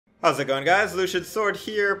How's it going, guys? Lucian Sword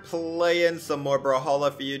here, playing some more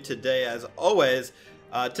Brawlhalla for you today, as always.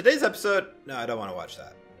 Today's episode... No, I don't want to watch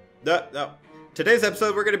that. No. Today's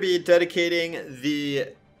episode, we're going to be dedicating the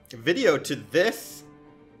video to this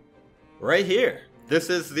right here.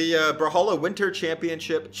 This is the Brawlhalla Winter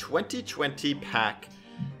Championship 2020 pack.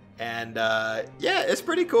 And, yeah, it's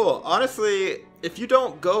pretty cool. Honestly, if you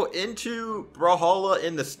don't go into Brawlhalla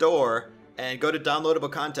in the store and go to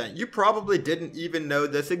downloadable content, you probably didn't even know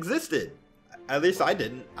this existed. At least I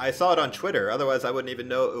didn't. I saw it on Twitter, otherwise I wouldn't even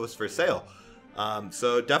know it was for sale.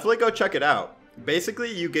 So definitely go check it out.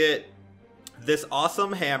 Basically, you get this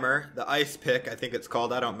awesome hammer, the ice pick, I think it's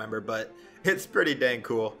called, I don't remember, but it's pretty dang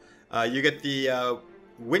cool. You get the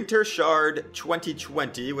Winter Shard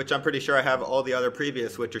 2020, which I'm pretty sure I have all the other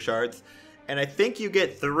previous Winter Shards. And I think you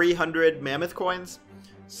get 300 Mammoth coins.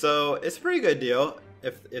 So it's a pretty good deal.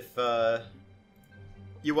 If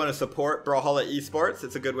you want to support Brawlhalla Esports,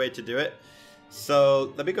 it's a good way to do it.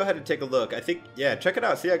 So let me go ahead and take a look. I think, yeah, check it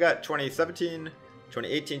out. See, I got 2017,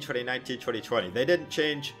 2018, 2019, 2020. They didn't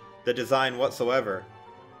change the design whatsoever,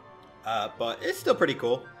 but it's still pretty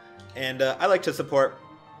cool. And I like to support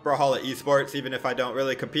Brawlhalla Esports, even if I don't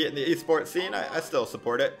really compete in the esports scene. I still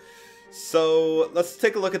support it. So let's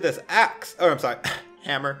take a look at this axe. Oh, I'm sorry,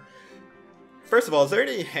 hammer. First of all, is there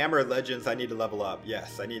any hammer legends I need to level up?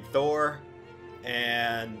 Yes, I need Thor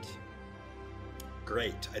and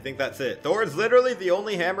great. I think that's it. Thor is literally the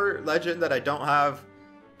only hammer legend that I don't have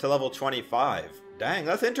to level 25. Dang,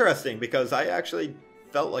 that's interesting because I actually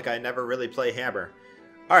felt like I never really play hammer.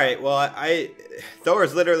 Alright, well, Thor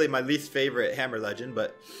is literally my least favorite hammer legend,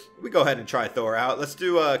 but we go ahead and try Thor out. Let's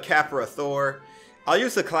do Capra Thor. I'll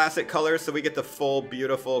use the classic colors so we get the full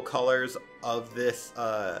beautiful colors of this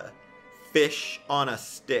fish on a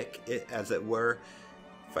stick, as it were.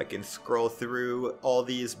 If I can scroll through all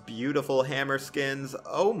these beautiful hammer skins.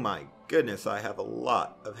 Oh my goodness, I have a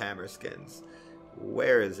lot of hammer skins.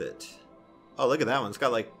 Where is it? Oh, look at that one. It's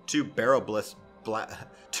got like two barrels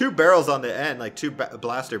on the end, like two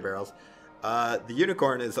blaster barrels. The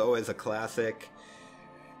unicorn is always a classic.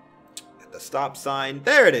 The stop sign.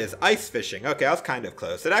 There it is. Ice fishing. Okay, I was kind of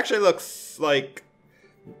close. It actually looks like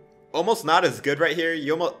almost not as good right here.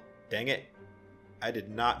 You almost... Dang it. I did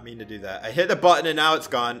not mean to do that. I hit the button and now it's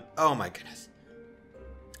gone. Oh my goodness.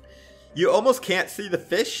 You almost can't see the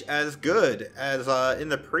fish as good as in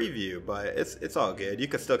the preview, but it's all good. You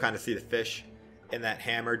can still kind of see the fish in that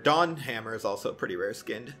hammer. Dawn hammer is also pretty rare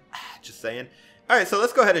skinned. Just saying. Alright, so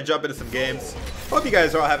let's go ahead and jump into some games. Hope you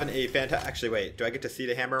guys are all having a fantastic... Actually, wait. Do I get to see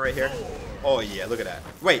the hammer right here? Oh yeah, look at that.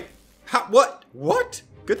 Wait. How? What? What?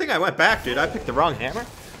 Good thing I went back, dude. I picked the wrong hammer.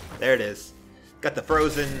 There it is. Got the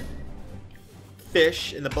frozen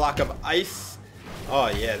fish in the block of ice. Oh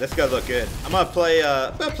yeah, this gonna look good. I'm gonna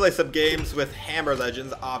play some games with hammer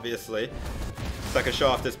legends, obviously, so I can show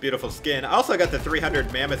off this beautiful skin. I also got the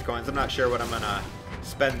 300 mammoth coins. I'm not sure what I'm gonna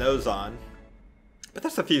spend those on, but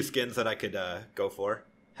there's a few skins that I could go for.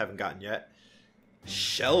 Haven't gotten yet.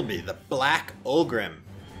 Shelby, the Black Ulgrim.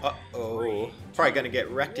 Uh-oh. Probably gonna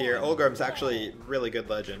get wrecked here. Ulgrim's actually really good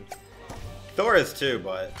legend. Thor is too,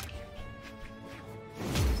 but...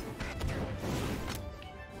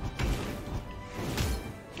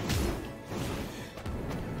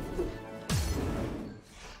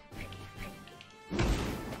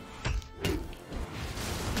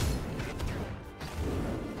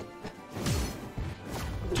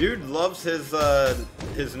 Dude loves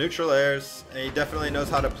his neutral airs, and he definitely knows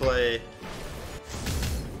how to play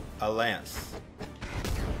a lance.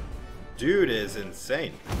 Dude is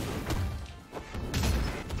insane.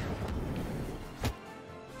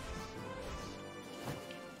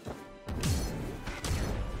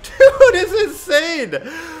 Dude is insane!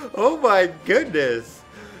 Oh my goodness.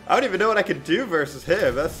 I don't even know what I can do versus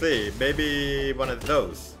him. Let's see. Maybe one of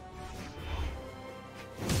those.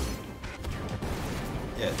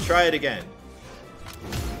 Yeah, try it again.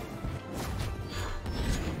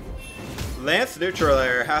 Lance neutral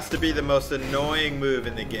air has to be the most annoying move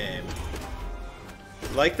in the game.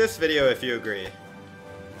 Like this video if you agree.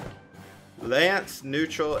 Lance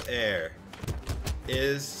neutral air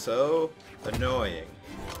is so annoying.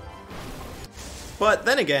 But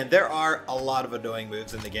then again, there are a lot of annoying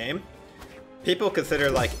moves in the game. People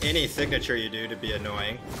consider like any signature you do to be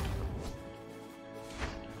annoying.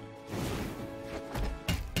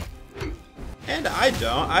 And I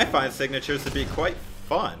don't. I find signatures to be quite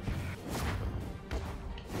fun.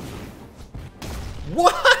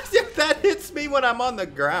 What? That hits me when I'm on the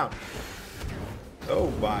ground. Oh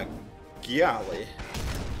my golly.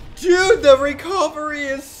 Dude, the recovery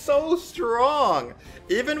is so strong.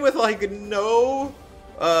 Even with like no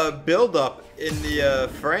build up, in the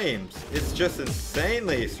frames. It's just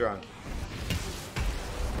insanely strong.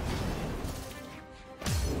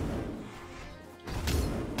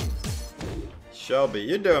 Shelby,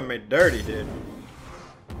 you're doing me dirty, dude.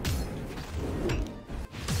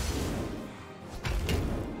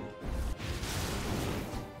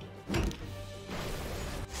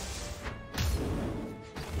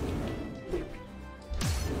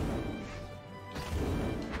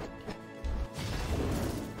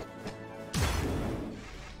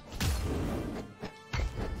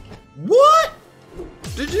 What?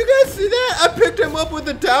 Did you guys see that? I picked him up with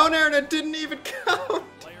a down air and it didn't even count.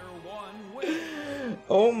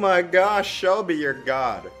 Oh my gosh, Shelby, you're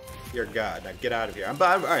God. You're God. Now get out of here.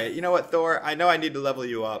 Alright, you know what, Thor? I know I need to level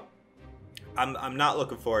you up. I'm not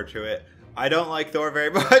looking forward to it. I don't like Thor very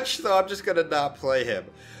much, so I'm just gonna not play him.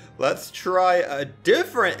 Let's try a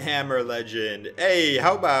different hammer legend. Hey,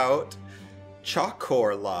 how about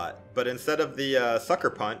Chalkcore Lot? But instead of the Sucker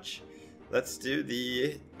Punch, let's do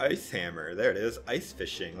the Ice Hammer. There it is, Ice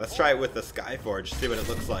Fishing. Let's try it with the Skyforge, see what it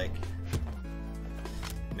looks like.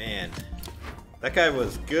 Man. That guy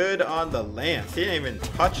was good on the lance. He didn't even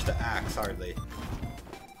touch the axe, hardly.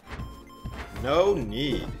 No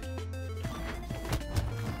need.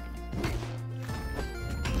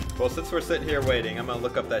 Well, since we're sitting here waiting, I'm gonna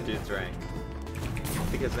look up that dude's rank. I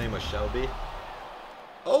think his name was Shelby.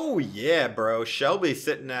 Oh yeah, bro. Shelby's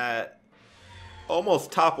sitting at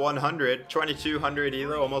almost top 100. 2200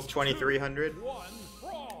 elo, almost 2300.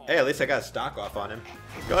 Hey, at least I got a stock off on him.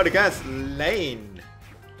 Going against Lane.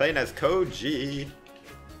 Playing as Koji.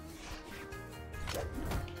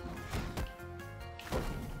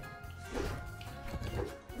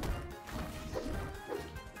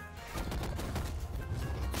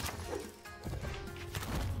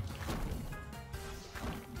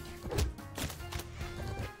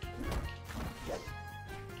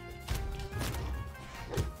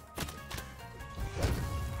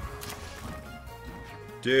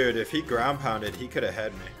 Dude, if he ground pounded, he could have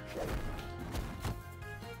had me.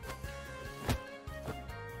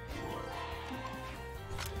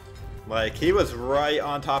 Like, he was right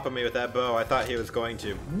on top of me with that bow. I thought he was going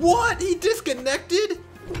to. What? He disconnected?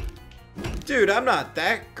 Dude, I'm not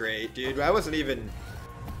that great, dude. I wasn't even,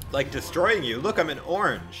 like, destroying you. Look, I'm in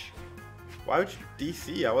orange. Why would you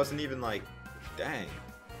DC? I wasn't even, like, dang.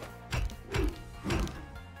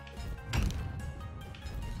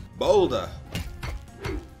 Boulder.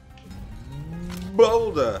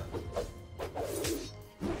 Boulder.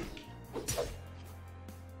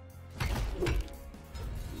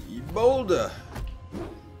 Boulder.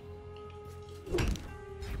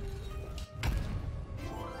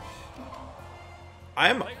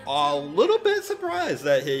 I'm a little bit surprised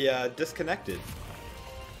that he disconnected.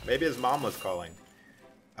 Maybe his mom was calling.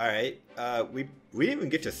 Alright, we didn't even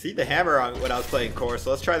get to see the hammer on when I was playing core, so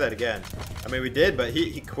let's try that again. I mean, we did, but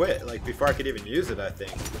he quit, like, before I could even use it, I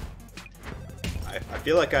think. I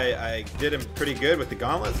feel like I did him pretty good with the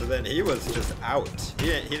gauntlets, and then he was just out. He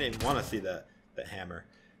didn't want to see that hammer.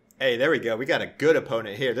 Hey, there we go. We got a good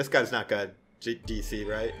opponent here. This guy's not gonna DC,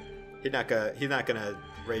 right? He's not gonna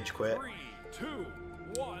rage quit. 3, 2,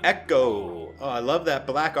 1. Echo. Oh, I love that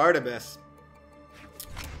Black Artemis.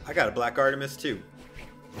 I got a Black Artemis too.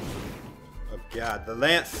 Oh God, the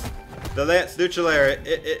lance neutral air.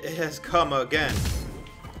 It has come again.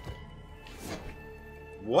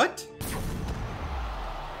 What?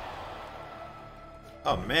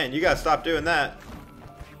 Oh man, you gotta stop doing that.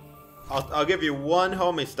 I'll give you one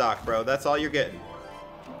homie stock, bro. That's all you're getting.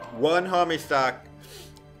 One homie stock,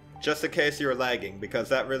 just in case you were lagging, because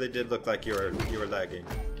that really did look like you were lagging.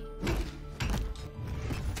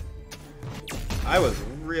 I was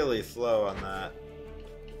really slow on that.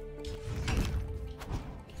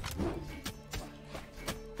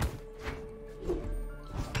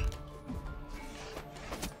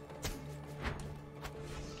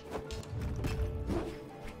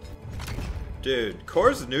 Dude,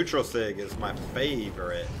 Core's neutral sig is my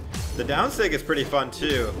favorite. The down sig is pretty fun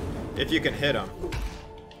too, if you can hit them.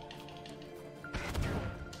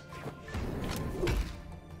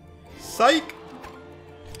 Psych!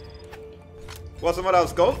 Wasn't what I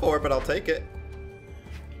was going for, but I'll take it.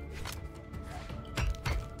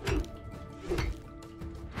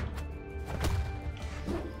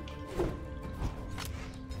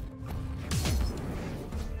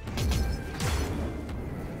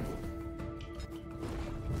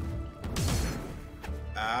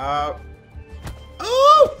 Ow.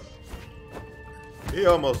 Oh! He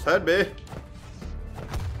almost had me.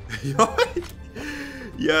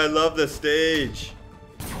 Yeah, I love this stage.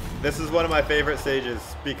 This is one of my favorite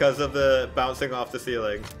stages because of the bouncing off the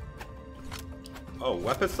ceiling. Oh,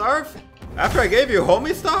 weapon starve? After I gave you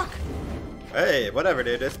homie stock? Hey, whatever,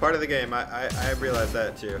 dude. It's part of the game. I realized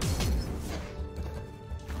that too.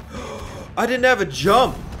 I didn't have a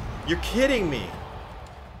jump. You're kidding me.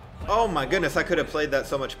 Oh my goodness, I could have played that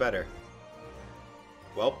so much better.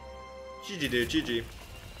 Well, GG, dude. GG.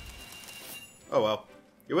 Oh well.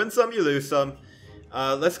 You win some, you lose some.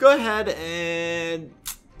 Let's go ahead and...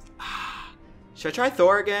 Should I try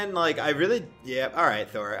Thor again? Like, I really... Yeah, alright,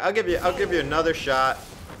 Thor. I'll give you another shot.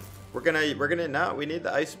 We're gonna... No, we need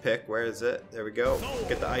the ice pick. Where is it? There we go.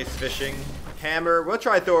 Get the ice fishing hammer. We'll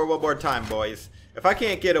try Thor one more time, boys. If I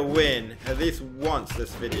can't get a win at least once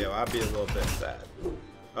this video, I'll be a little bit sad.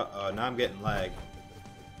 Uh-oh, now I'm getting lag.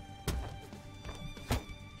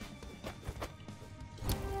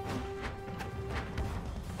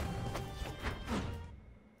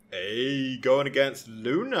 Hey, going against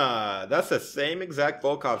Luna. That's the same exact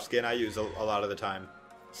Volkov skin I use a lot of the time.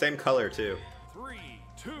 Same color, too. 3,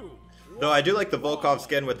 2, 1. Though I do like the Volkov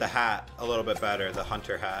skin with the hat a little bit better, the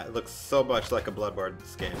hunter hat. It looks so much like a Bloodborne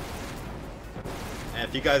skin. And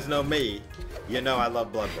if you guys know me, you know I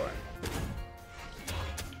love Bloodborne.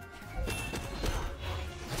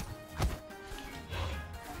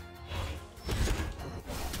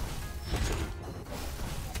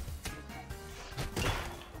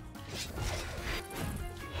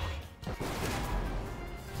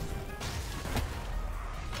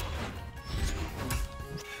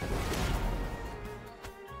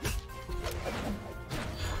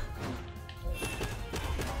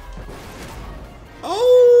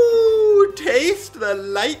 Taste the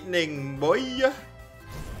lightning, boy.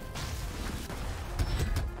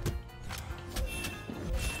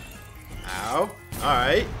 Ow.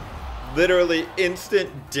 Alright. Literally instant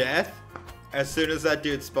death as soon as that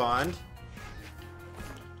dude spawned.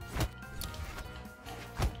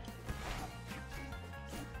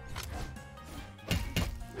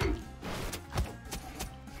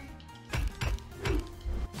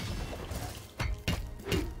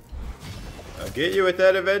 I'll get you with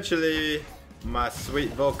that eventually. My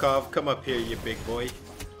sweet Volkov, come up here, you big boy.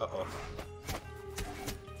 Uh-oh.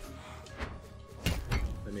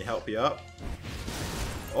 Let me help you up.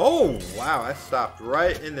 Oh, wow, I stopped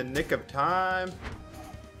right in the nick of time.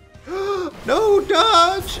 No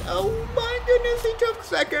dodge! Oh my goodness, he took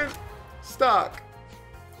second stock.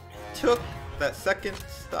 Took that second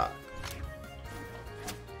stock.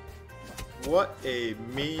 What a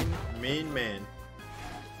mean, mean man.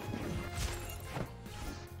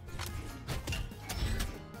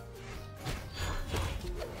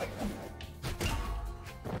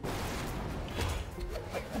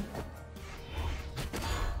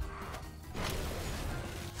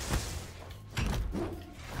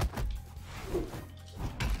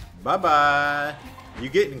 Bye-bye. You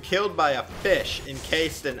getting killed by a fish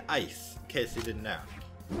encased in ice, in case you didn't know.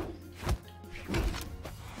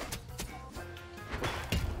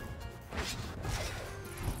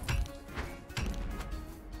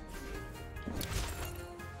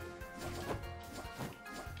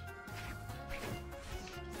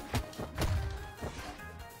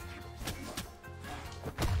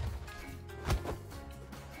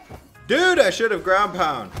 Dude, I should have ground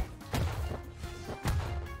pound.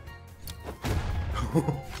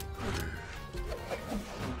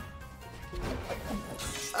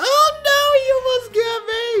 Oh no, you almost got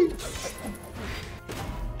me!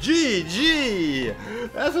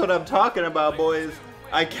 GG! That's what I'm talking about, boys.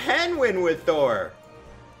 I can win with Thor.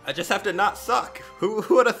 I just have to not suck. Who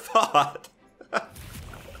would have thought?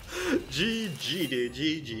 GG, dude,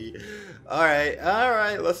 GG.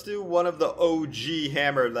 Alright, let's do one of the OG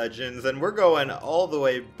Hammer Legends, and we're going all the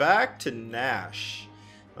way back to Nash.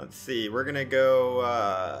 Let's see, we're gonna go,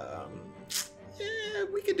 yeah,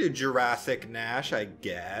 we could do Jurassic Nash, I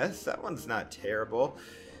guess. That one's not terrible.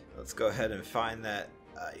 Let's go ahead and find that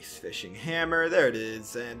ice fishing hammer. There it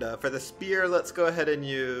is. And for the spear, let's go ahead and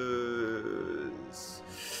use...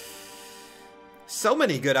 So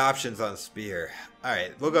many good options on spear.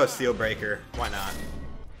 Alright, we'll go Seal Breaker. Why not?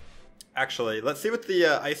 Actually, let's see what the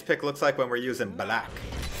ice pick looks like when we're using black.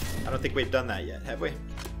 I don't think we've done that yet, have we?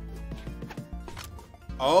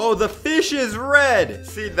 Oh, the fish is red!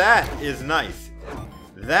 See, that is nice.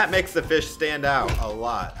 That makes the fish stand out a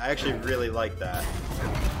lot. I actually really like that.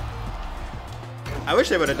 I wish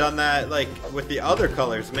they would have done that, like, with the other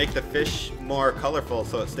colors. Make the fish more colorful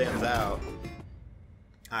so it stands out.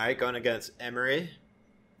 Alright, going against Emery.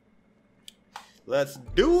 Let's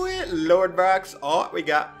do it, Lord Brox. Oh, we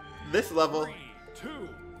got this level.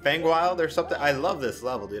 Fangwild or something. I love this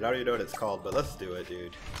level, dude. I don't even know what it's called, but let's do it,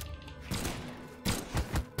 dude.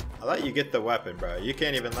 I'll let you get the weapon, bro. You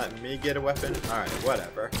can't even let me get a weapon? Alright,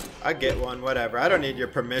 whatever. I get one, whatever. I don't need your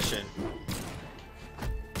permission.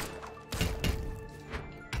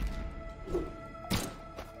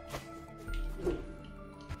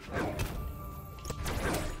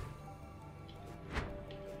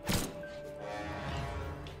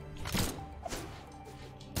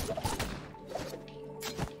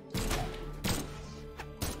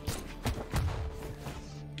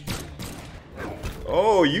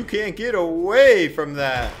 Oh, you can't get away from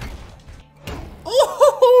that.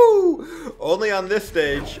 Oh, only on this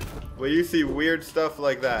stage will you see weird stuff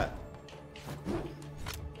like that.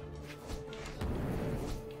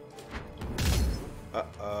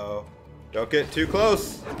 Uh-oh. Don't get too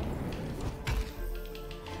close.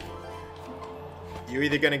 You're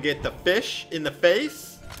either gonna get the fish in the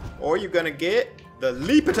face, or you're gonna get the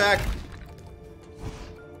leap attack.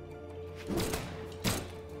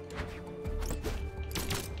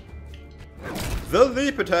 The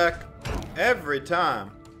leap attack every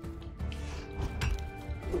time.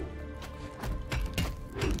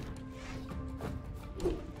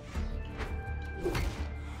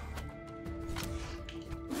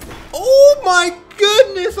 Oh my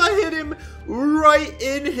goodness, I hit him right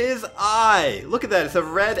in his eye. Look at that, it's a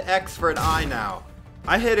red X for an eye now.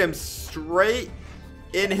 I hit him straight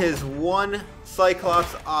in his one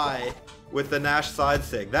Cyclops eye with the Nash side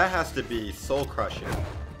sig. That has to be soul crushing.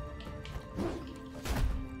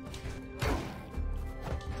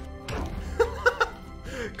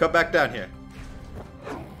 Come back down here.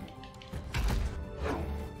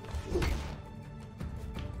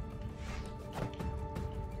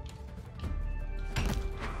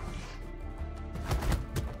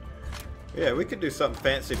 Yeah, we could do something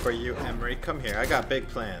fancy for you, Emery. Come here, I got big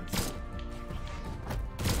plans.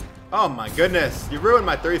 Oh my goodness, you ruined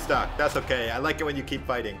my 3-stock. That's okay, I like it when you keep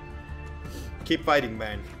fighting. Keep fighting,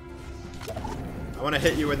 man. I want to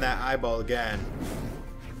hit you in that eyeball again.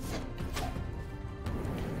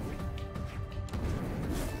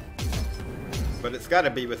 But it's got to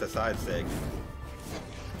be with a side sig.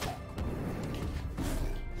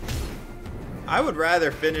 I would rather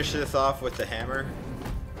finish this off with the hammer,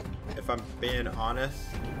 if I'm being honest.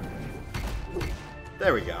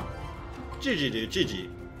 There we go. GG, dude. GG.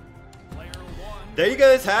 There you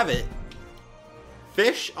guys have it.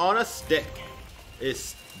 Fish on a stick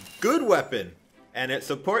is good weapon, and it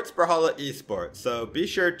supports Brawlhalla Esports. So be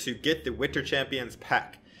sure to get the Winter Champions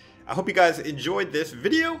pack. I hope you guys enjoyed this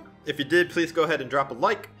video. If you did, please go ahead and drop a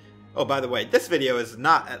like. Oh, by the way, this video is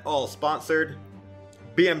not at all sponsored.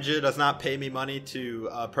 BMG does not pay me money to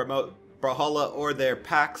promote Brawlhalla or their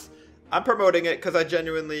packs. I'm promoting it because I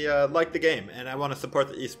genuinely like the game and I want to support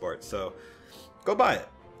the esports. So go buy it.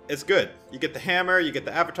 It's good. You get the hammer, you get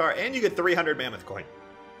the avatar, and you get 300 mammoth coin.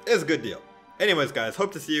 It's a good deal. Anyways, guys,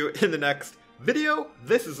 hope to see you in the next video.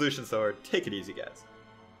 This is Lucian Sword. Take it easy, guys.